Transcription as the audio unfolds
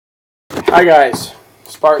Hi guys,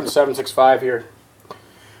 Spartan765 here.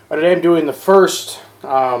 Today I'm doing the first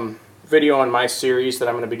video in my series that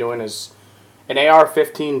I'm going to be doing is an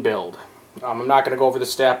AR-15 build. I'm not going to go over the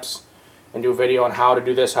steps and do a video on how to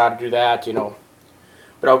do this, how to do that, you know.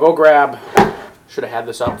 But I'll go grab, should have had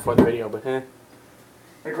this up before the video, but I'm going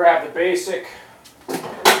to grab the basic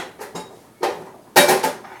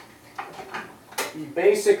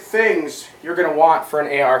things you're going to want for an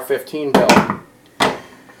AR-15 build.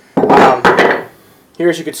 Here,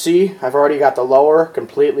 as you can see, I've already got the lower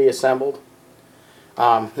completely assembled.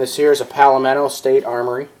 This here is a Palmetto State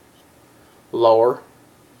Armory lower.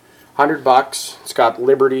 $100. It's got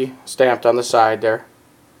Liberty stamped on the side there.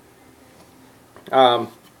 I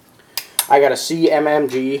got a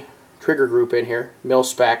CMMG trigger group in here, mil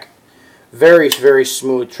spec. Very, very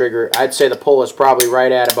smooth trigger. I'd say the pull is probably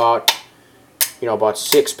right at about, about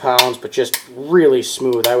 6 pounds, but just really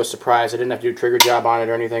smooth. I was surprised. I didn't have to do a trigger job on it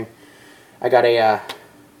or anything. I got a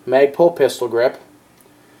Magpul pistol grip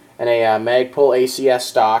and a Magpul ACS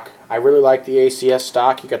stock. I really like the ACS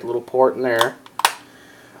stock. You got the little port in there.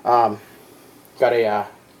 Got a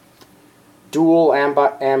dual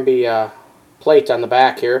ambi plate on the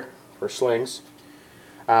back here for slings.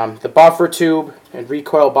 The buffer tube and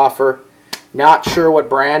recoil buffer. Not sure what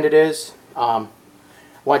brand it is.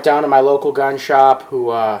 Went down to my local gun shop,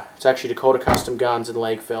 who it's actually Dakota Custom Guns in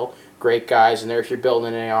Lakeville. Great guys in there if you're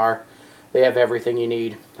building an AR. They have everything you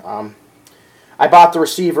need. I bought the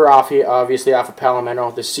receiver obviously off of Palmetto.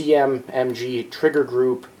 The CMMG trigger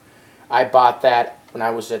group, I bought that when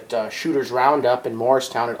I was at Shooters Roundup in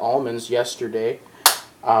Morristown at Almonds yesterday.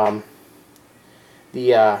 The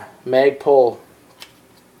Magpul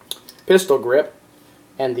pistol grip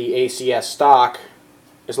and the ACS stock,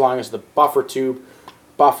 as long as the buffer tube,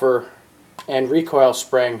 buffer, and recoil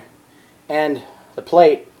spring, and the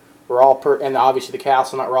plate, were all and obviously the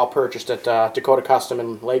castle nut were all purchased at Dakota Custom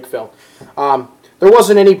in Lakeville. There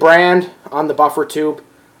wasn't any brand on the buffer tube,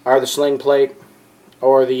 or the sling plate,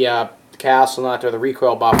 or the castle nut, or the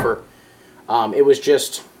recoil buffer. It was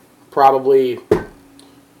just probably,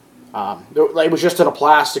 it was just in a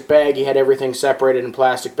plastic bag. You had everything separated in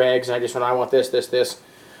plastic bags, and I just went, I want this, this, this.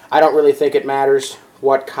 I don't really think it matters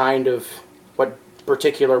what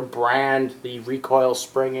particular brand the recoil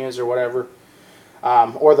spring is or whatever.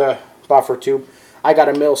 Or the buffer tube. I got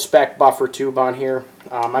a mil spec buffer tube on here.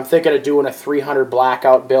 I'm thinking of doing a 300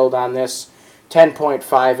 blackout build on this.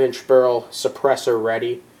 10.5 inch barrel, suppressor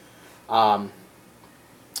ready. But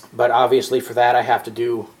obviously for that I have to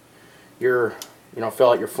do your,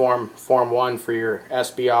 fill out your form 1 for your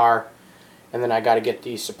SBR, and then I got to get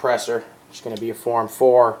the suppressor, which is going to be a form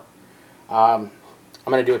 4. I'm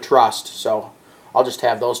going to do a trust, so I'll just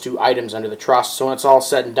have those 2 items under the trust. So when it's all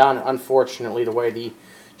said and done, unfortunately, the way the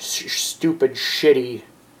stupid, shitty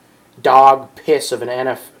dog piss of the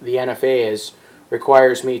NFA is,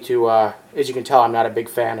 requires me to, as you can tell, I'm not a big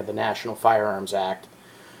fan of the National Firearms Act.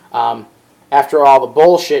 After all the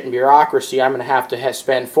bullshit and bureaucracy, I'm going to have to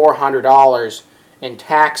spend $400 in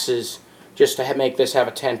taxes just to make this have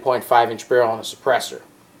a 10.5 inch barrel and a suppressor.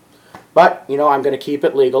 But, I'm going to keep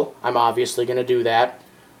it legal. I'm obviously going to do that.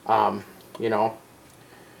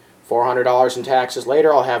 $400 in taxes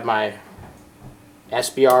later, I'll have my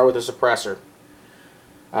SBR with a suppressor.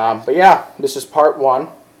 But yeah, this is part 1.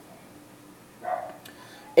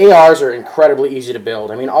 ARs are incredibly easy to build.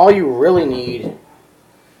 I mean, all you really need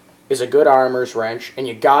is a good armor's wrench, and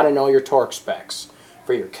you got to know your torque specs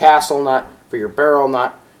for your castle nut, for your barrel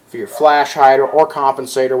nut, for your flash hider or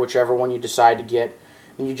compensator, whichever one you decide to get.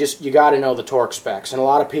 And you got to know the torque specs. And a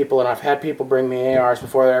lot of people, and I've had people bring me ARs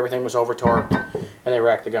before everything was over torqued and they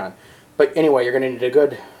wrecked the gun. But anyway, you're going to need a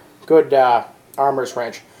good armor's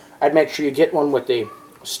wrench. I'd make sure you get one with the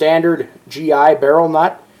standard GI barrel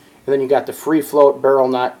nut, and then you got the free float barrel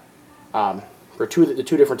nut for the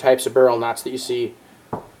 2 different types of barrel nuts that you see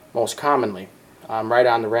most commonly. Right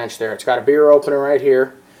on the wrench there. It's got a beer opener right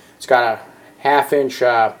here. It's got a half-inch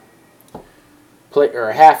plate, or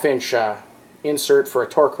a half-inch insert for a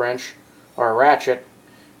torque wrench or a ratchet.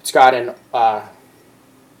 It's got an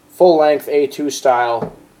full-length A2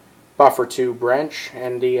 style buffer tube wrench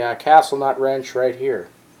and the castle nut wrench right here.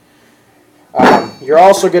 You're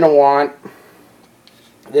also going to want,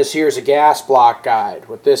 this here's a gas block guide.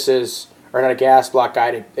 What this is, or not a gas block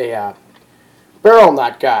guide, a barrel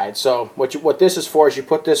nut guide. So what this is for is you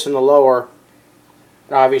put this in the lower,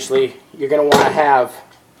 and obviously you're going to want to have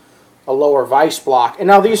a lower vise block. And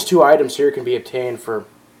now these 2 items here can be obtained for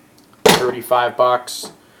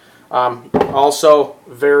 $35. Also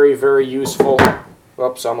very, very useful.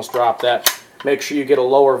 Whoops, I almost dropped that. Make sure you get a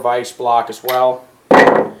lower vise block as well.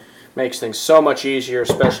 Makes things so much easier,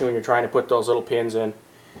 especially when you're trying to put those little pins in.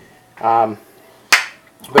 But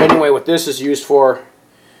anyway, what this is used for,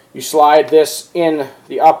 you slide this in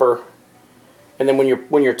the upper, and then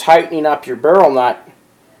when you're tightening up your barrel nut,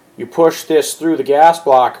 you push this through the gas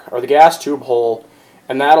block or the gas tube hole,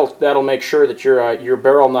 and that'll make sure that your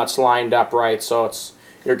barrel nut's lined up right, so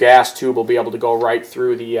your gas tube will be able to go right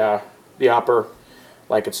through the upper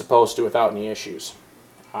like it's supposed to without any issues.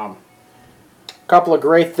 Couple of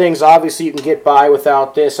great things. Obviously, you can get by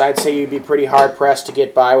without this. I'd say you'd be pretty hard pressed to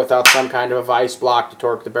get by without some kind of a vise block to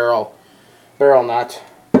torque the barrel nut.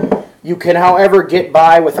 You can, however, get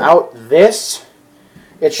by without this.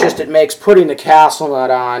 It's just it makes putting the castle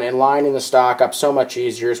nut on and lining the stock up so much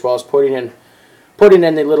easier, as well as putting in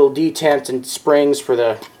the little detent and springs for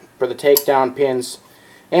the takedown pins,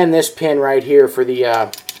 and this pin right here for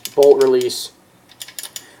the bolt release.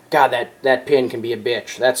 God, that pin can be a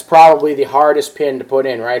bitch. That's probably the hardest pin to put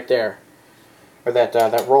in right there, or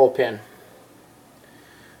that roll pin.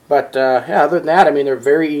 But yeah, other than that, I mean, they're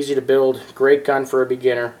very easy to build. Great gun for a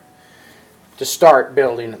beginner to start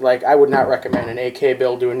building. Like, I would not recommend an AK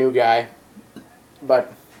build to a new guy.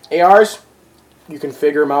 But ARs, you can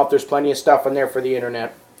figure them out. There's plenty of stuff on there for the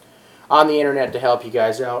internet, to help you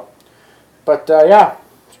guys out. But yeah,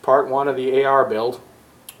 it's part 1 of the AR build.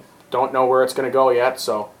 Don't know where it's going to go yet,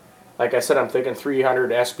 so like I said, I'm thinking 300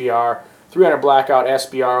 SBR, 300 blackout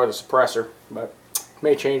SBR with a suppressor, but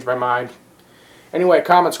may change my mind. Anyway,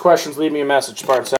 comments, questions, leave me a message. Part 7.